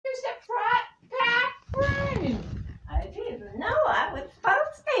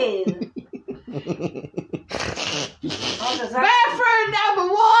Bertine! Bathroom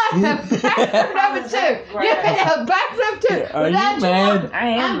number 1, bathroom number 2. Yeah, bathroom 2. Are you mad? I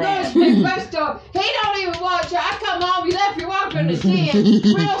am I'm mad. going to the bus store. He don't even watch her. I come home, you left your walker in the den.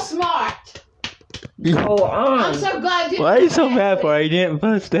 Real smart. Go I'm on. so glad you. Why are you so mad for? I didn't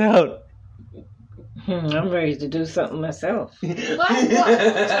bust out. I'm ready to do something myself. What? Up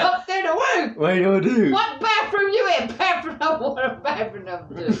there the roof. What do I do? What bathroom you in? Bathroom number 1 or bathroom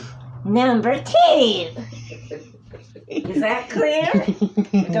number 2? Number 10. Is that clear?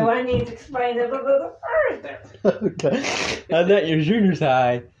 Do I need to explain it a little further? Okay. I thought your sugar's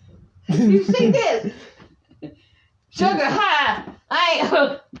high. You see this? Sugar high. I ain't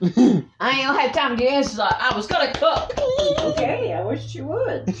gonna have time to get answers. I was gonna cook. Okay, I wish you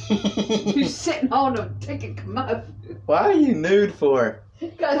would. You sitting on a ticket commode. Why are you nude for?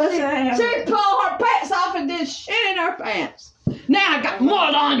 Because she pulled her pants off and did shit in her pants. Now I got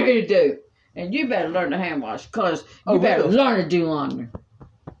more laundry to do. And you better learn to hand wash, because you better learn to do laundry.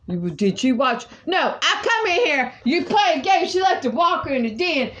 Did you watch? No, I come in here, you play a game, she left the walker in the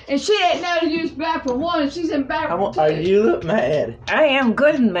den, and she didn't know to use bathroom 1, and she's in bathroom 2. You look mad. I am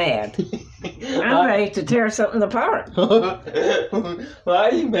good and mad. I'm ready to tear something apart. Why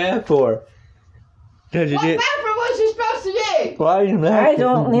are you mad for? What bathroom was you supposed to use? Why are you mad? I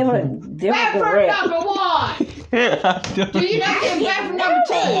don't never deal with the Bathroom rest. number 1. Do you know you're in bathroom number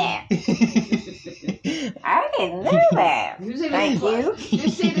 2? I didn't know that. You see this Thank you. You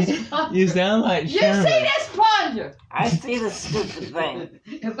see this plunger? You sound like You Sherman. see this plunger? I see the stupid thing.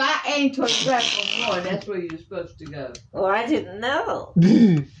 If I aim towards bathroom 1, that's where you're supposed to go. Well, I didn't know.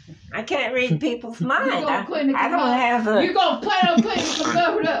 I can't read people's mind. You gonna clean the I don't commode? have the... You gonna plan on cleaning the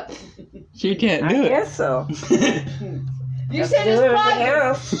commode up? She can't I do it. guess so. You Have see to do this everything plunger?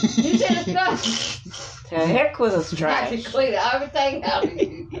 else. You see this plunger? To heck with this I can trash. clean everything out of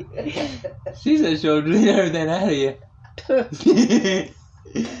you. She said she'll clean everything out of you.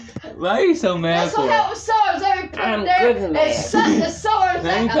 Why are you so mad That's for? what help with sores. Every put I'm it there good and and mad. suck the sores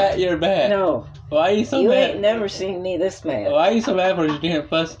Let me out. pat your back. No, Why are you so you mad? ain't never seen me this mad. Why are you so mad for you getting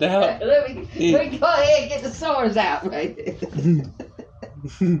fussed out? Let me go ahead and get the sores out right there.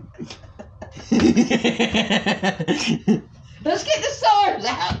 Let's get the sores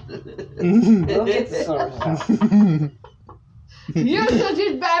out. We'll get the sores out. You're supposed to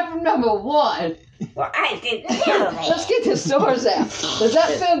use bathroom number 1. Well, I didn't know that. Let's get the sores out. Does that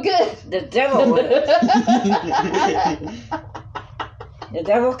feel good? The devil would. The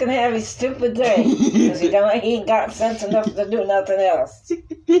devil can have his stupid day. Because he ain't got sense enough to do nothing else.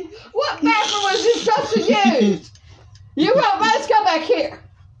 What bathroom was you supposed to use? You won't let's go back here.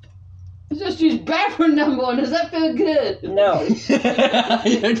 You just use bathroom number 1. Does that feel good? No.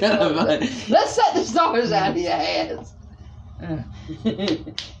 You're kind Let's set the stars out of your hands.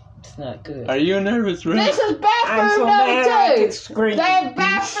 It's not good. Are you nervous, Rick? This is I'm bathroom so mad I number could 2. scream. They're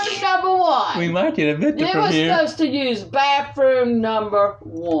bathroom number 1. We might get evicted You from were here. supposed to use bathroom number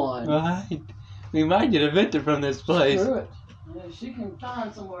 1. Right. We might get evicted from this place. Screw it. Yeah, she can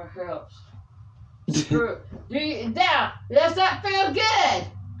find somewhere else. Screw it. Now, does that feel good?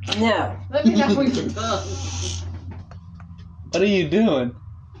 No. Let me know when you're done. What are you doing?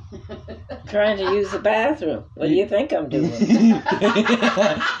 Trying to use the bathroom. What do you think I'm doing?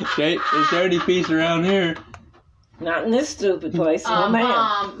 Okay, it's dirty piece around here. Not in this stupid place. No,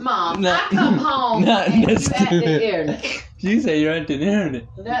 ma'am. Mom, No, I come home not and you this at the stupid. internet. You say you're at the internet.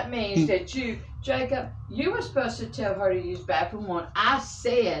 That means that you, Jacob, you were supposed to tell her to use bathroom 1. I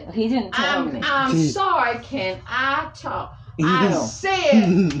said, He didn't tell me. I'm sorry, can I talk? I No.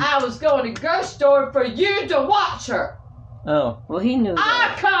 said I was going to grocery store for you to watch her. Oh. Well, he knew I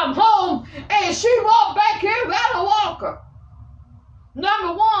that. come home and she walked back here without a walker.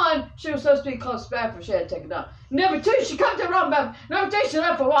 Number 1, she was supposed to be close to the bathroom. She had to take it off. Number 2, she come to the wrong bathroom. Number 3, she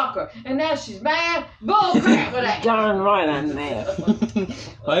left a walker. And now she's mad. Bull crap with that. Darn right I'm mad.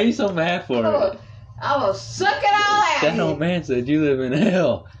 Why are you so mad for it? I will suck it all out. That old man said you live in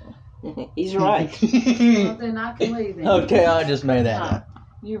hell. He's right. Well, then I can leave then. Okay, I just made that No, up.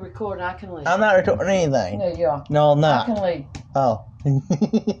 you record, I can leave. I'm not recording anything. No, you are. No, I'm I not. can leave. Oh.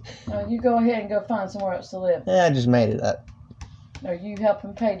 No, you go ahead and go find somewhere else to live. Yeah, I just made it up. Or you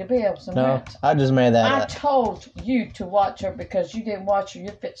helping pay the bills and No, rent. I just made that I up. told you to watch her because you didn't watch her.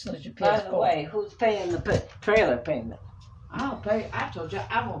 You're fixing to lose your By PS4. the way, who's paying the trailer payment? I'll pay. I told you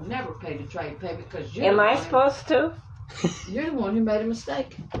I will never pay the trade payment because you're Am the I one- supposed to? You're the one who made a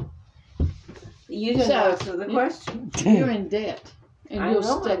mistake. You didn't So, answer the question. You're in debt, and I you'll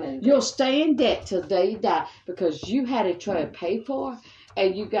know I'm stay. in debt. You'll stay in debt till the day you die because you had a trade paid for,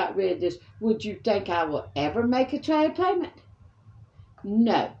 and you got rid of this. Would you think I will ever make a trade payment?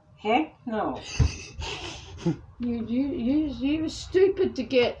 No. Heck no. You were stupid to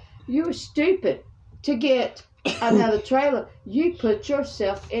get. You were stupid to get another trailer. You put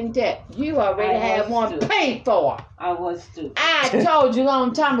yourself in debt. You already had one stupid. paid for. I was stupid. I told you a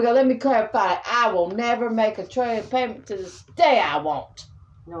long time ago. Let me clarify. I will never make a trailer payment to this day. I won't.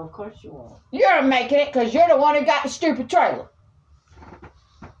 No, of course you won't. You're making it because you're the one who got the stupid trailer.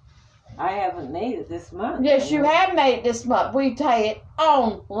 I haven't made it this month. Yes, you have made it this month. We pay it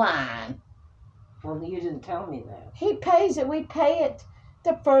online. Well, you didn't tell me that. He pays it. We pay it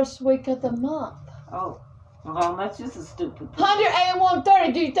the first week of the month. Oh. Well, how much is a stupid?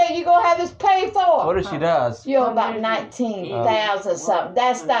 $181.30. Do you think you're gonna have this paid for? What if she does? You're about 19,000 something.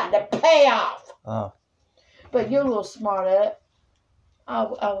 That's not the payoff. Oh. But you're a little smart at it. I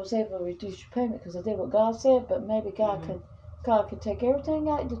was able to reduce your payment because I did what God said. But maybe God could take everything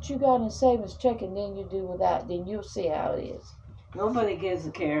out that you got in a savings check and then you do without. Then you'll see how it is. Nobody gives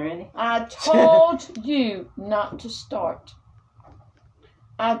a care any. I told you not to start.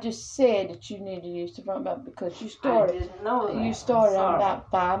 I just said that you need to use the front button because you I started. didn't know that. You started I'm on sorry.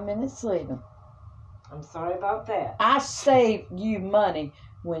 about 5 minutes leaving. I'm sorry about that. I saved you money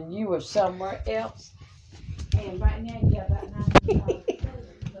when you were somewhere else. And right now you got about $9.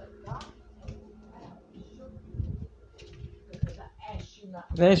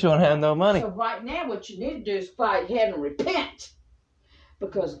 They just won't have no money. So right now what you need to do is bow your head and repent.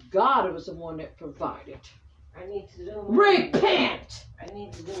 Because God was the one that provided. I need to do. Repent! I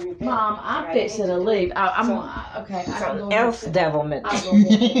need to do repent. Mom, I'm I fixing need to do leave. Something I'm else devilment. I'll go ahead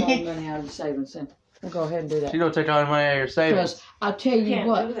and take all the money out of the savings. We'll go ahead and do that. She don't take all the money out of your savings. Because I'll tell you can't do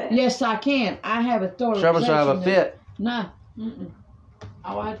what. that. Yes, I can. I have authority. Trouble should have a fit. No.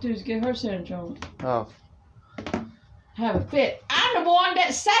 All I have to do is get her signature on it. Oh. Have a fit. I'm the one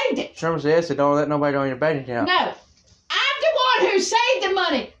that saved it. Trouble says so don't let nobody know your bank account. No. I'm the one who saved the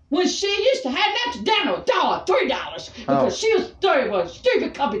money. When she used to have that down to $1, $3. Because she was 31.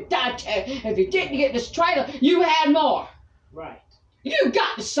 Stupid company died to if you didn't get this trailer, you had more. Right. You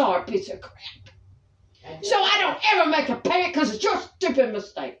got the sorry piece of crap. So I don't ever make a payment because it's your stupid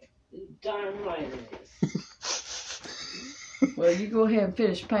mistake. Darn right it is. Well, you go ahead and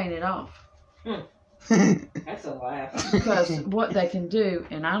finish paying it off. That's a laugh. Because what they can do,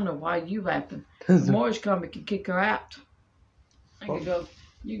 and I don't know why you laughing, the mortgage company can kick her out.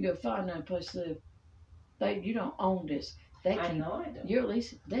 You can go find another place to live. You don't own this. They I can, know I don't. you're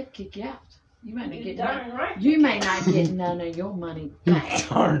leasing. They kick you out. You may not You're get darn none. right. You may not get none of your money back.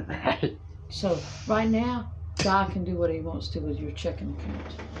 Darn right. So right now, God can do what He wants to with your checking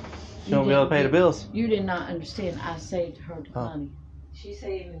account. She won't be able to pay the bills. You did not understand. I saved her the money. She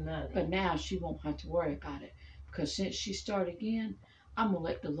saved me money. But now she won't have to worry about it. Because since she started again, I'm going to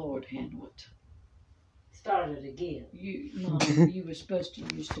let the Lord handle it. Started again. Mom, you were supposed to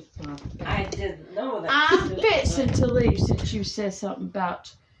use the I didn't know that. I'm fixing to leave since you said something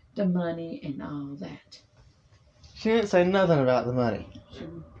about the money and all that. She didn't say nothing about the money.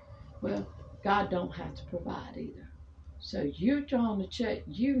 Well, God don't have to provide either. So you're drawing the check.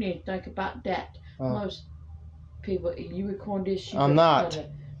 You need to think about that. Oh. Most people, you record this. I'm not.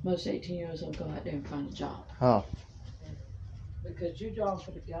 Most 18-year-olds will go out there and find a job. Oh. Because you're drawing for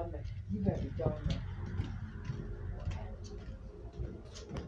the government. You better be drawing that.